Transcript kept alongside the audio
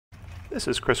This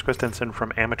is Chris Christensen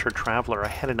from Amateur Traveler. I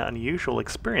had an unusual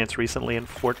experience recently in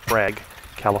Fort Bragg,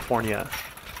 California.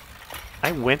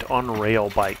 I went on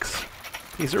RailBikes.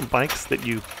 These are bikes that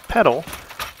you pedal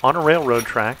on a railroad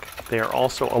track. They are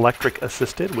also electric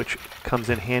assisted, which comes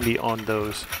in handy on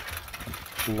those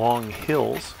long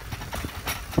hills.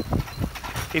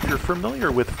 If you're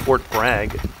familiar with Fort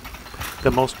Bragg, the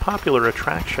most popular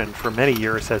attraction for many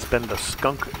years has been the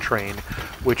Skunk Train,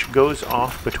 which goes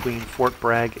off between Fort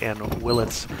Bragg and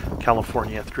Willits,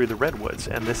 California through the redwoods,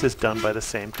 and this is done by the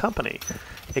same company,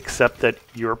 except that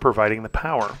you're providing the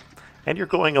power. And you're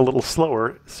going a little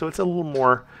slower, so it's a little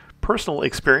more personal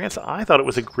experience. I thought it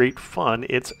was a great fun.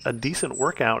 It's a decent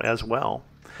workout as well.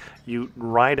 You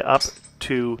ride up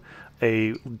to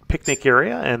a picnic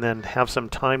area and then have some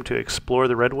time to explore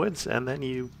the redwoods, and then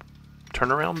you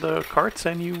turn around the carts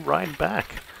and you ride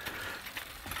back.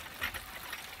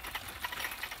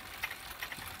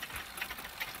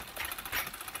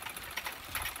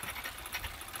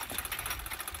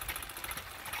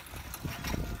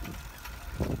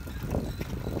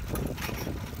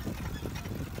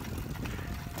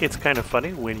 It's kind of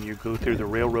funny when you go through the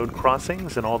railroad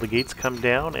crossings and all the gates come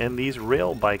down and these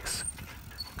rail bikes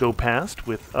go past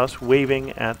with us waving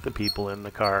at the people in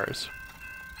the cars.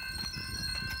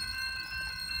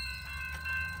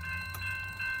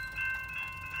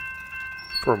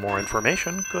 For more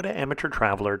information, go to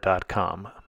amateurtraveler.com.